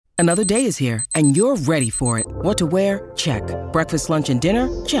Another day is here, and you're ready for it. What to wear? Check. Breakfast, lunch, and dinner?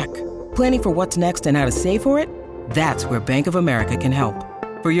 Check. Planning for what's next and how to save for it? That's where Bank of America can help.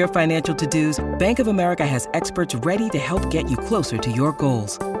 For your financial to-dos, Bank of America has experts ready to help get you closer to your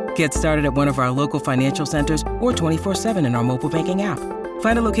goals. Get started at one of our local financial centers or 24/7 in our mobile banking app.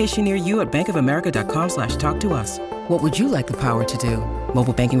 Find a location near you at bankofamerica.com/talktous. What would you like the power to do?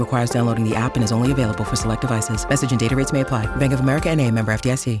 Mobile banking requires downloading the app and is only available for select devices. Message and data rates may apply. Bank of America N.A., member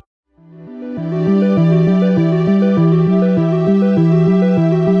FDIC.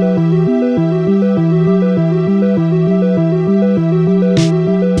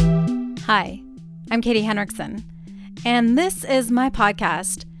 Hi, I'm Katie Henriksen, and this is my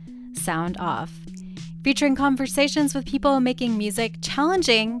podcast, Sound Off, featuring conversations with people making music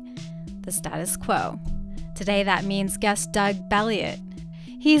challenging the status quo. Today that means guest Doug Balliet.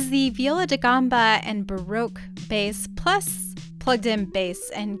 He's the viola da gamba and baroque bass plus plugged-in bass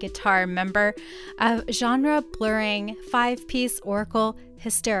and guitar member of genre-blurring five-piece oracle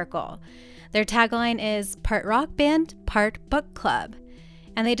Hysterical. Their tagline is part rock band, part book club.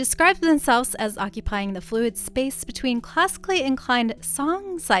 And they describe themselves as occupying the fluid space between classically inclined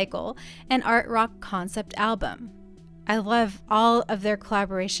song cycle and art rock concept album. I love all of their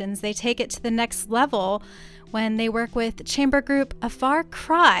collaborations. They take it to the next level when they work with chamber group A Far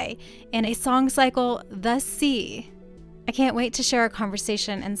Cry in a song cycle, The Sea. I can't wait to share a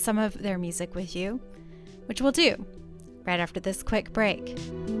conversation and some of their music with you, which we'll do right after this quick break.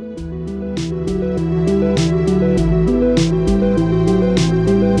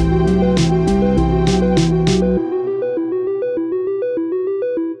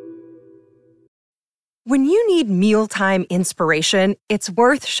 When you need mealtime inspiration, it's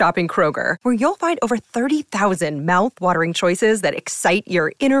worth shopping Kroger, where you'll find over 30,000 mouth-watering choices that excite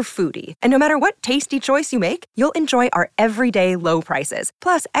your inner foodie. And no matter what tasty choice you make, you'll enjoy our everyday low prices,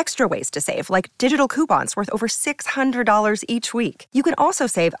 plus extra ways to save, like digital coupons worth over $600 each week. You can also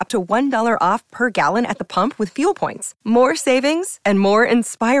save up to $1 off per gallon at the pump with fuel points. More savings and more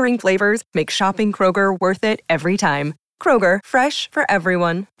inspiring flavors make shopping Kroger worth it every time. Kroger, fresh for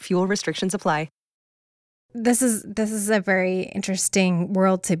everyone. Fuel restrictions apply. This is a very interesting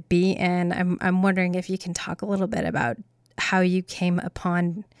world to be in. I'm wondering if you can talk a little bit about how you came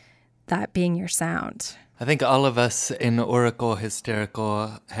upon that being your sound. I think all of us in Oracle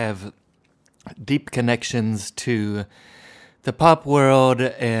Hysterical have deep connections to the pop world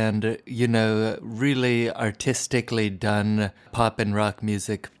and, really artistically done pop and rock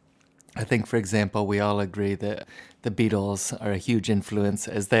music. I think, for example, we all agree that the Beatles are a huge influence,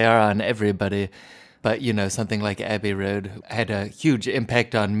 as they are on everybody. But, something like Abbey Road had a huge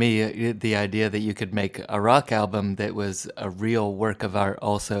impact on me. The idea that you could make a rock album that was a real work of art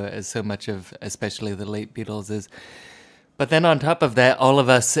also, as so much of, especially the late Beatles is. But then on top of that, all of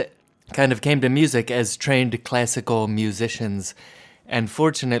us kind of came to music as trained classical musicians. And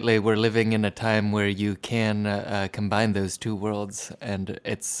fortunately, we're living in a time where you can combine those two worlds. And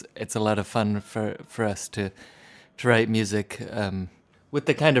it's a lot of fun for us to write music with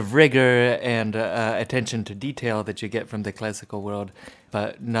the kind of rigor and attention to detail that you get from the classical world,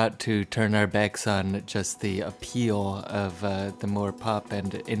 but not to turn our backs on just the appeal of the more pop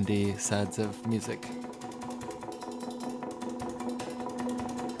and indie sides of music.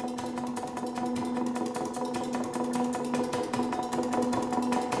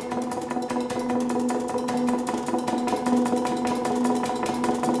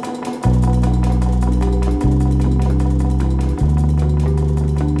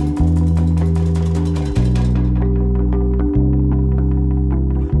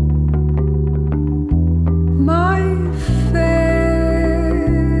 My face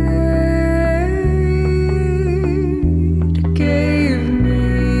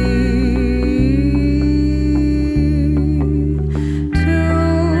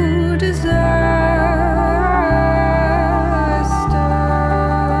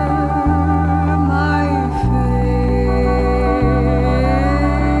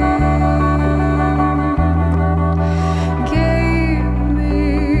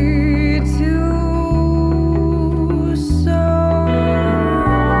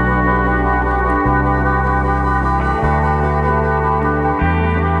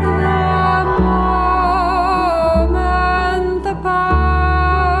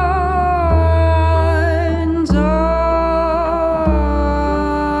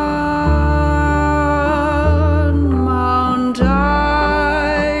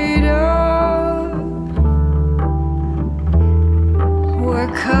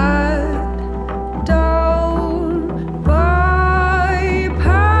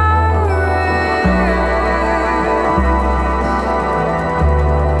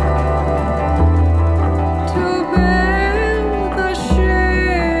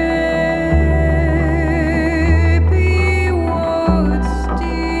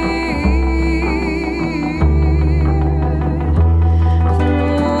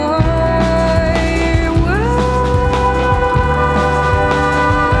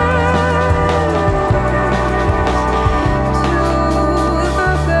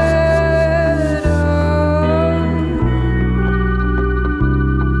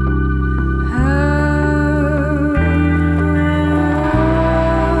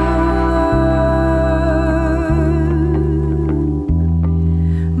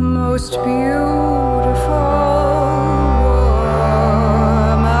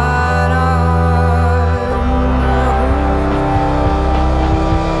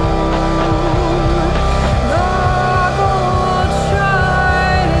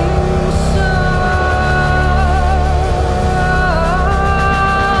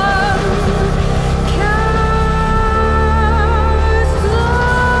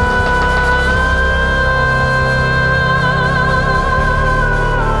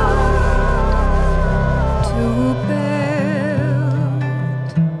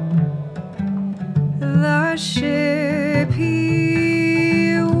ship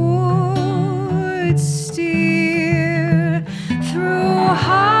he would steer through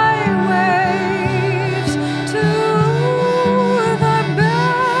high waves to the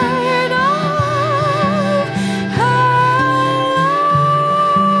bed of Helen,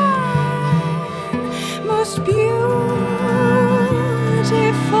 most beautiful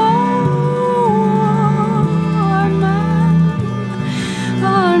woman,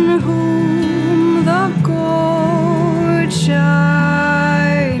 on whom the gold shining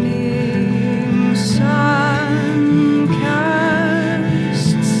sun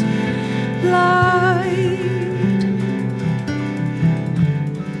casts light.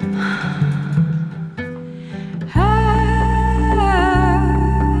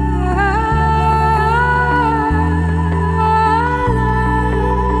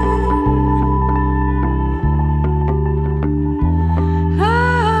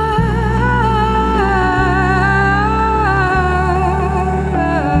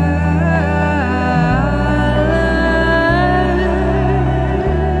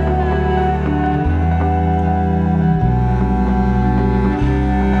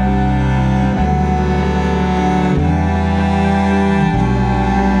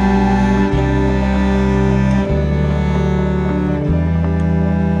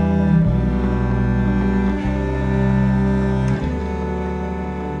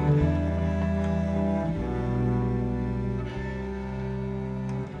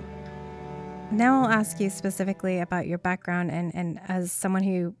 Now I'll ask you specifically about your background and as someone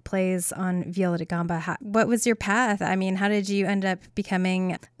who plays on viola da gamba, what was your path? I mean, how did you end up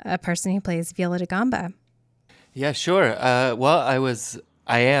becoming a person who plays viola da gamba? Yeah, sure. I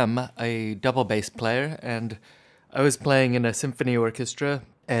am a double bass player, and I was playing in a symphony orchestra,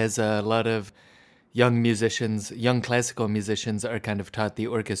 as a lot of young musicians, young classical musicians, are kind of taught the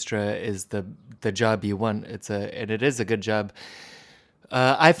orchestra is the job you want. And it is a good job.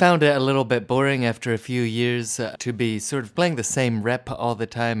 I found it a little bit boring after a few years to be sort of playing the same rep all the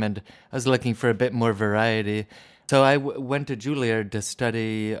time, and I was looking for a bit more variety. So I went to Juilliard to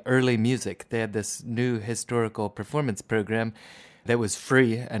study early music. They had this new historical performance program that was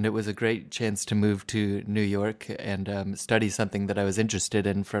free, and it was a great chance to move to New York and study something that I was interested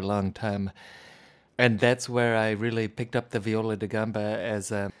in for a long time. And that's where I really picked up the viola da gamba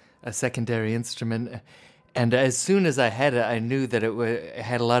as a secondary instrument. And as soon as I had it, I knew that it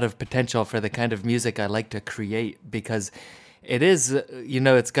had a lot of potential for the kind of music I like to create, because it is,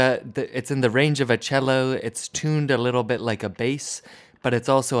 it's in the range of a cello. It's tuned a little bit like a bass, but it's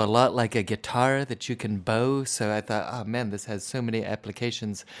also a lot like a guitar that you can bow. So I thought, oh man, this has so many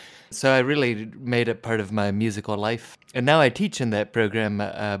applications. So I really made it part of my musical life. And now I teach in that program,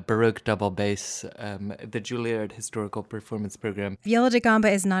 Baroque double bass, the Juilliard Historical Performance Program. Viola da gamba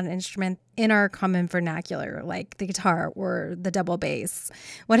is not an instrument in our common vernacular like the guitar or the double bass.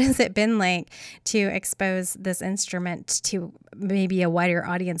 What has it been like to expose this instrument to maybe a wider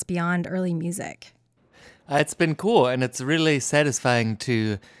audience beyond early music? It's been cool, and it's really satisfying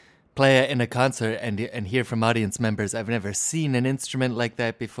to play it in a concert and hear from audience members. I've never seen an instrument like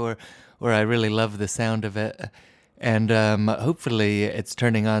that before, or I really love the sound of it. And hopefully it's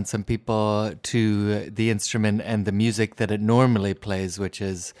turning on some people to the instrument and the music that it normally plays, which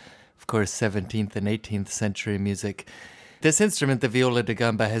is, of course, 17th and 18th century music. This instrument, the viola da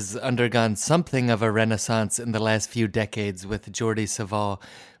gamba, has undergone something of a renaissance in the last few decades with Jordi Savall.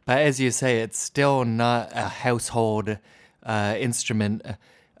 But as you say, it's still not a household instrument.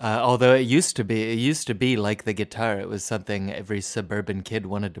 Although it used to be like the guitar. It was something every suburban kid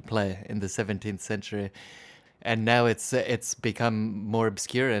wanted to play in the 17th century. And now it's become more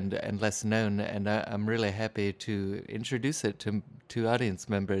obscure and less known, and I'm really happy to introduce it to audience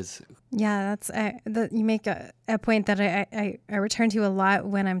members. Yeah, you make a point that I return to a lot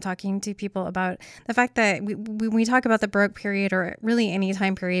when I'm talking to people about the fact that when we talk about the Baroque period, or really any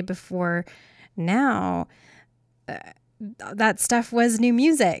time period before now, that stuff was new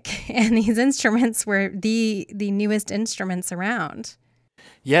music, and these instruments were the newest instruments around.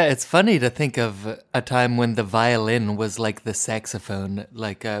 Yeah, it's funny to think of a time when the violin was like the saxophone,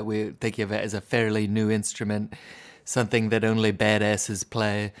 like we think of it as a fairly new instrument, something that only badasses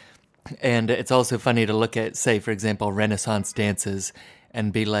play. And it's also funny to look at, say, for example, Renaissance dances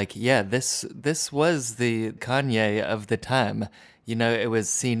and be like, yeah, this was the Kanye of the time. You know, it was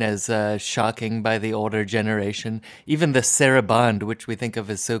seen as shocking by the older generation. Even the sarabande, which we think of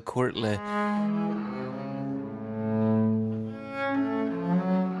as so courtly.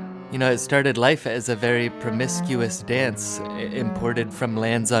 You know, it started life as a very promiscuous dance imported from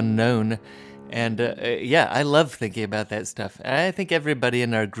lands unknown. And yeah, I love thinking about that stuff. I think everybody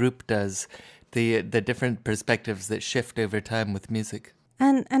in our group does, the different perspectives that shift over time with music.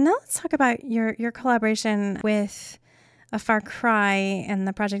 And now let's talk about your collaboration with A Far Cry and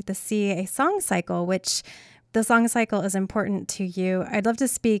the project The Sea, a song cycle, which the song cycle is important to you. I'd love to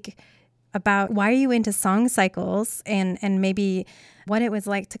speak about why are you into song cycles and maybe what it was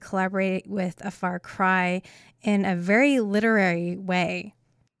like to collaborate with A Far Cry in a very literary way.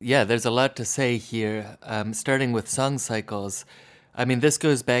 Yeah, there's a lot to say here. Starting with song cycles, I mean, this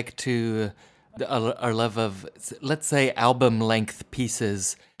goes back to our love of, let's say, album-length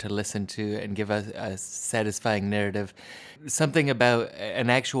pieces to listen to and give us a satisfying narrative. Something about an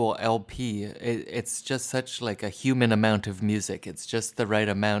actual LP, it's just such like a human amount of music. It's just the right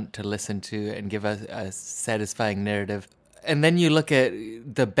amount to listen to and give us a satisfying narrative. And then you look at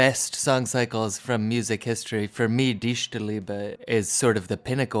the best song cycles from music history. For me, Dichterliebe is sort of the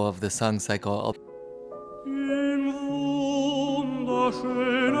pinnacle of the song cycle. In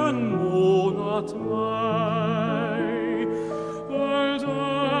wunderschönen Monat Mai, als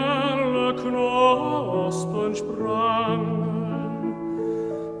alle Knospen sprangen,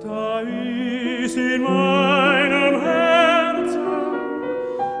 da ist in meinem Herzen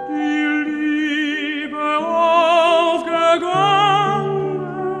die Liebe aufgegangen.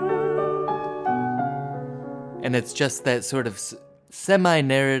 And it's just that sort of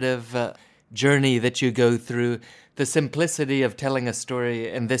semi-narrative journey that you go through, the simplicity of telling a story,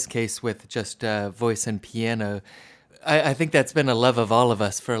 in this case with just voice and piano. I think that's been a love of all of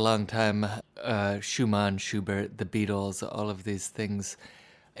us for a long time. Schumann, Schubert, the Beatles, all of these things.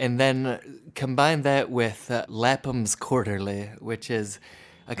 And then combine that with Lapham's Quarterly, which is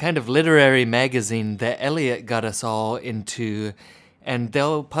a kind of literary magazine that Eliot got us all into. And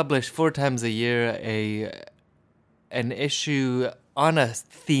they'll publish 4 times a year an issue on a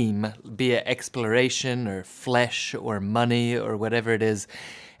theme, be it exploration or flesh or money or whatever it is,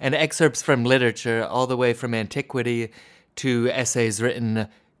 and excerpts from literature all the way from antiquity to essays written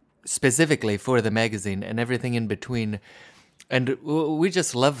specifically for the magazine and everything in between. And we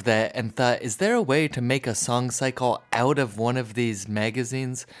just loved that and thought, is there a way to make a song cycle out of one of these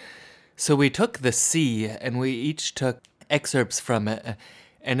magazines? So we took The Sea and we each took excerpts from it,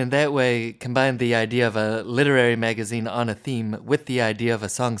 and in that way combined the idea of a literary magazine on a theme with the idea of a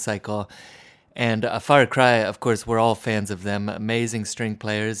song cycle. And A Far Cry, of course, we're all fans of them. Amazing string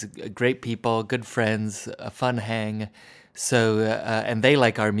players, great people, good friends, a fun hang. So, and they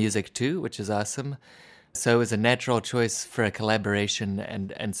like our music too, which is awesome. So it was a natural choice for a collaboration,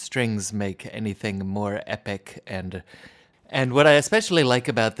 and strings make anything more epic. And what I especially like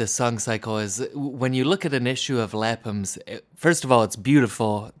about this song cycle is when you look at an issue of Lapham's, first of all, it's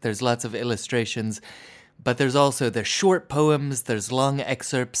beautiful. There's lots of illustrations, but there's short poems, there's long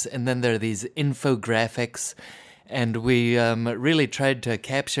excerpts, and then there are these infographics. And we really tried to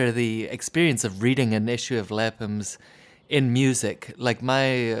capture the experience of reading an issue of Lapham's in music. Like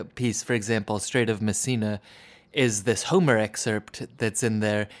my piece, for example, Strait of Messina, is this Homer excerpt that's in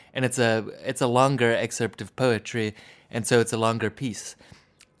there, and it's a longer excerpt of poetry, and so it's a longer piece.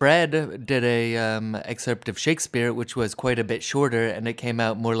 Brad did a excerpt of Shakespeare, which was quite a bit shorter, and it came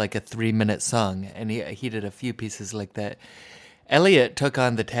out more like a 3-minute song, and he did a few pieces like that. Eliot took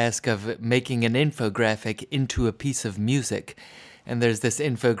on the task of making an infographic into a piece of music, and there's this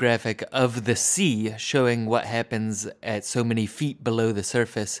infographic of the sea showing what happens at so many feet below the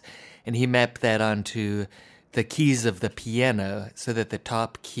surface, and he mapped that onto the keys of the piano so that the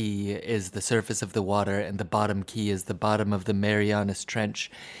top key is the surface of the water and the bottom key is the bottom of the Marianas Trench,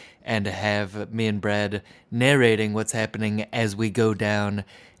 and have me and Brad narrating what's happening as we go down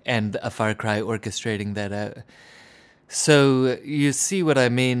and A Far Cry orchestrating that out. So you see what I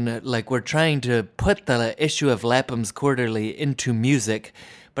mean? Like, we're trying to put the issue of Lapham's Quarterly into music,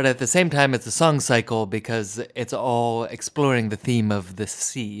 but at the same time it's a song cycle because it's all exploring the theme of the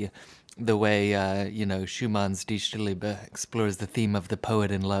sea. The way, Schumann's Dichterliebe explores the theme of the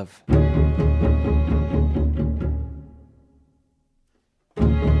poet in love.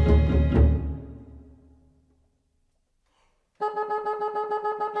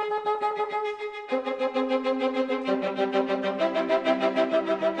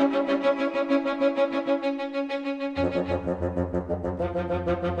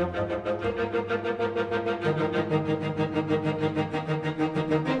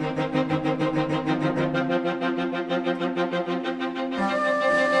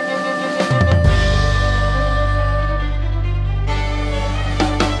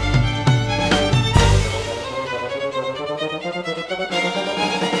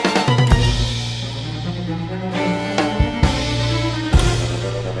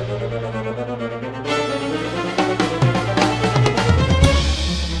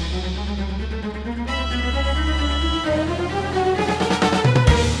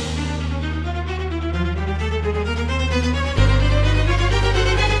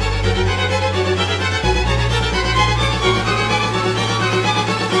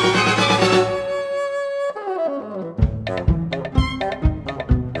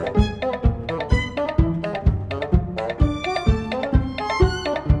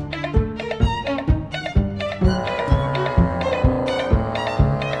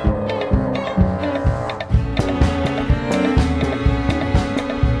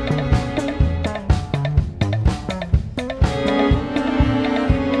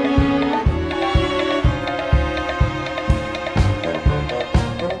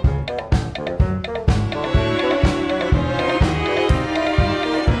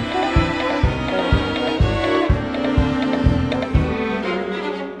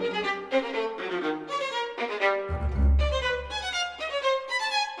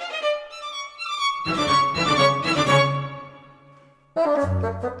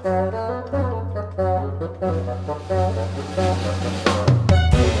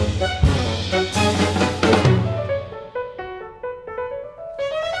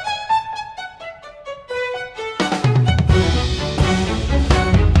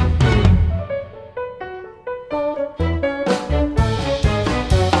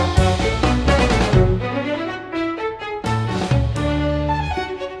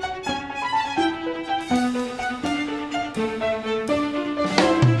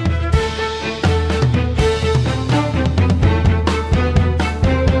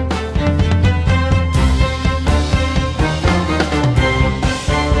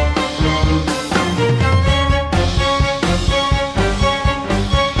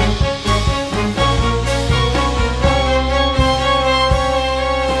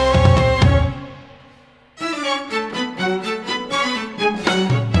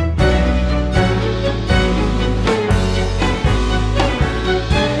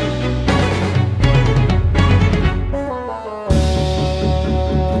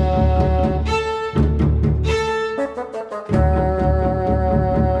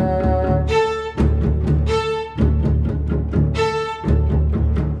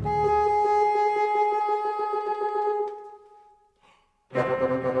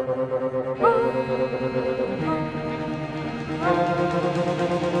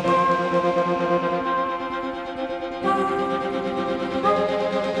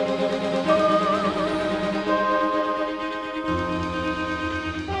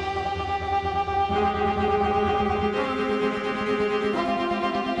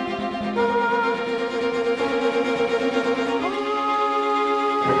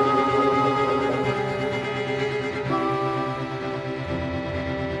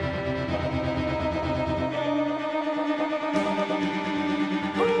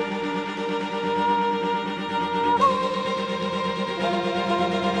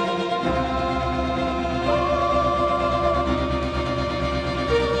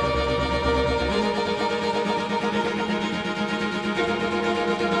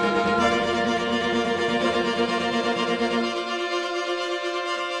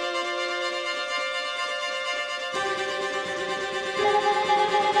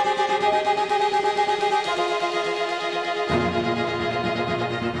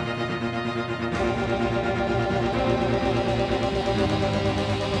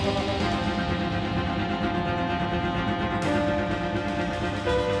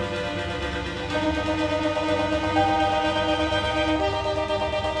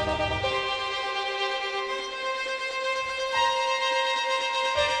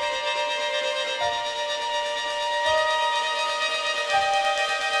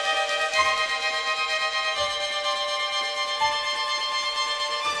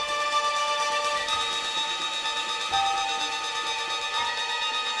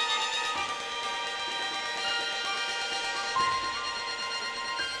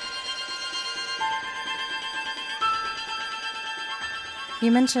 You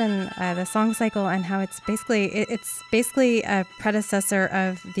mentioned the song cycle and how it's basically a predecessor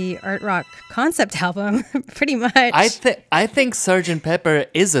of the art rock concept album, pretty much. I think Sgt. Pepper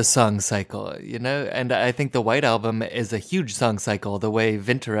is a song cycle, you know, and I think the White Album is a huge song cycle, the way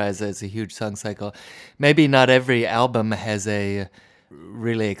Winterreise is a huge song cycle. Maybe not every album has a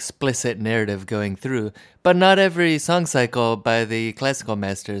really explicit narrative going through, but not every song cycle by the classical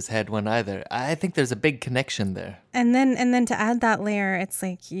masters had one either. I think there's a big connection there. And then to add that layer, it's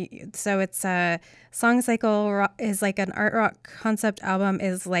like, so it's a song cycle is like an art rock concept album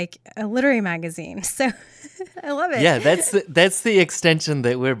is like a literary magazine. So I love it. Yeah, that's the extension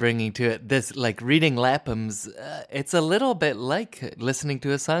that we're bringing to it. This, like reading Lapham's, it's a little bit like listening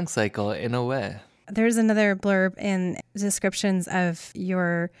to a song cycle in a way. There's another blurb in descriptions of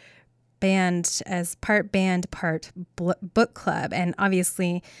your band as part band, part book club. And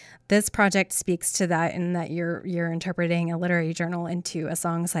obviously this project speaks to that in that you're interpreting a literary journal into a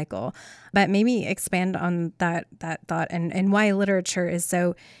song cycle. But maybe expand on that thought and why literature is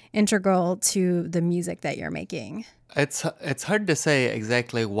so integral to the music that you're making. It's hard to say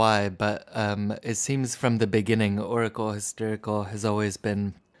exactly why, but it seems from the beginning, Oracle Hysterical has always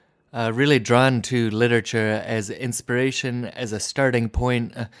been really drawn to literature as inspiration, as a starting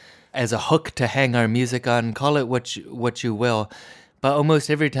point, as a hook to hang our music on. Call it what you will. But almost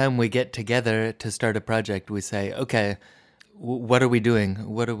every time we get together to start a project, we say, okay, what are we doing?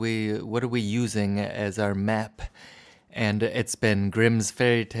 What are we using as our map? And it's been Grimm's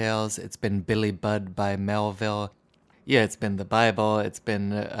fairy tales. It's been Billy Budd by Melville. Yeah, it's been the Bible. It's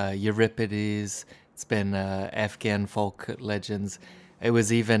been Euripides. It's been Afghan folk legends. It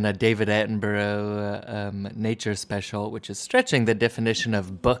was even a David Attenborough nature special, which is stretching the definition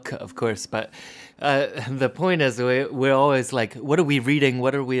of book, of course. But the point is, we're always like, what are we reading?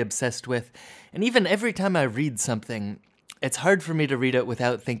 What are we obsessed with? And even every time I read something, it's hard for me to read it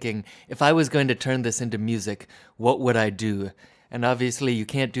without thinking, if I was going to turn this into music, what would I do? And obviously you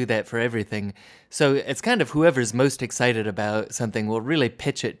can't do that for everything. So it's kind of whoever's most excited about something will really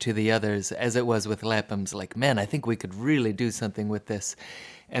pitch it to the others, as it was with Lapham's, like, man, I think we could really do something with this.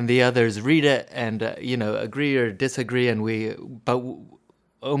 And the others read it and, agree or disagree. But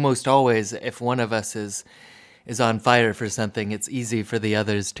almost always, if one of us is on fire for something, it's easy for the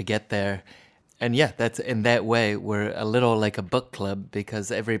others to get there. And yeah, that's in that way, we're a little like a book club, because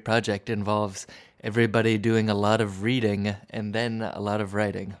every project involves everybody doing a lot of reading and then a lot of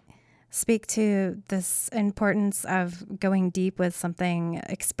writing. Speak to this importance of going deep with something,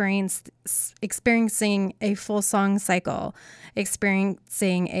 experiencing a full song cycle,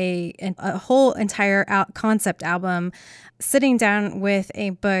 experiencing a whole entire concept album, sitting down with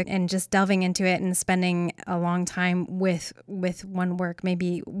a book and just delving into it and spending a long time with one work,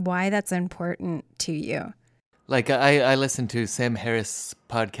 maybe why that's important to you. Like I listened to Sam Harris'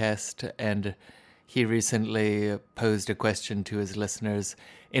 podcast, and he recently posed a question to his listeners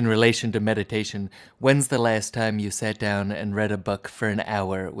in relation to meditation. When's the last time you sat down and read a book for an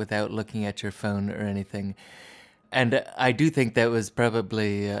hour without looking at your phone or anything? And I do think that was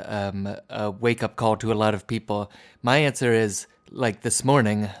probably a wake-up call to a lot of people. My answer is, like this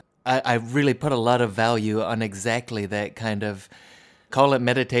morning, I really put a lot of value on exactly that kind of, call it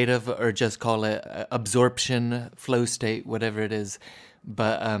meditative or just call it absorption, flow state, whatever it is.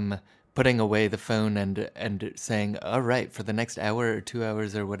 But putting away the phone and saying, all right, for the next hour or 2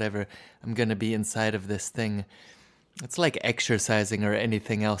 hours or whatever, I'm going to be inside of this thing. It's like exercising or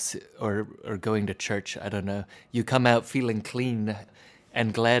anything else, or going to church. I don't know. You come out feeling clean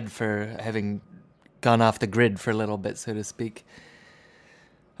and glad for having gone off the grid for a little bit, so to speak.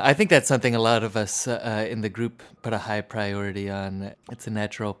 I think that's something a lot of us in the group put a high priority on. It's a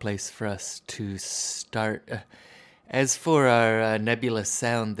natural place for us to start. As for our nebulous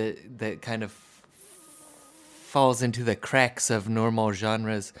sound that kind of falls into the cracks of normal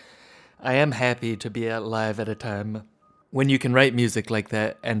genres, I am happy to be alive at a time when you can write music like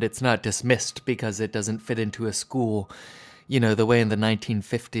that and it's not dismissed because it doesn't fit into a school. You know, the way in the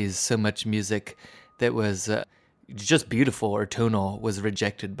 1950s so much music that was just beautiful or tonal was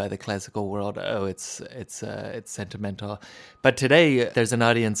rejected by the classical world. Oh, it's sentimental. But today there's an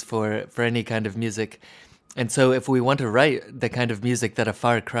audience for any kind of music. And so if we want to write the kind of music that A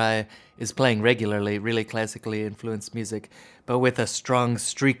Far Cry is playing regularly, really classically influenced music, but with a strong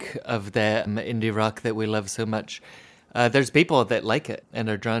streak of the indie rock that we love so much, there's people that like it and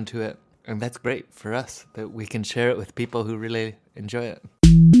are drawn to it. And that's great for us, that we can share it with people who really enjoy it.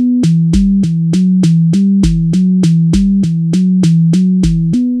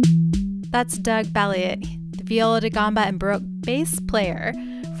 That's Doug Balliet, the viola da gamba and baroque bass player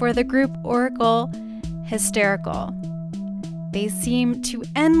for the group Oracle Hysterical. They seem to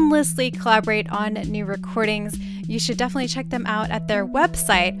endlessly collaborate on new recordings. You should definitely check them out at their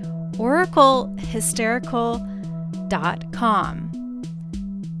website, oraclehysterical.com.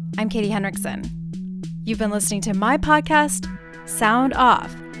 I'm Katie Henriksen. You've been listening to my podcast, Sound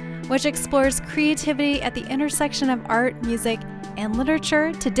Off, which explores creativity at the intersection of art, music, and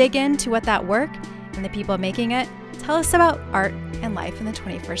literature to dig into what that work and the people making it tell us about art and life in the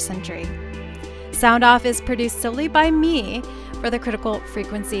 21st century. Sound Off is produced solely by me for the Critical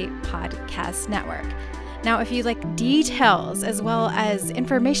Frequency Podcast Network. Now, if you'd like details as well as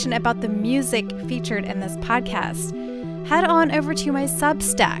information about the music featured in this podcast, head on over to my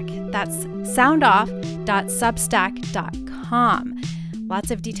Substack. That's soundoff.substack.com.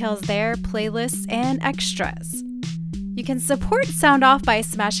 Lots of details there, playlists, and extras. You can support Sound Off by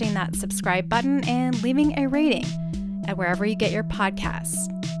smashing that subscribe button and leaving a rating at wherever you get your podcasts.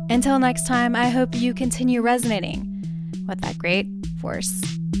 Until next time, I hope you continue resonating with that great force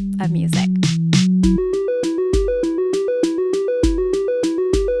of music.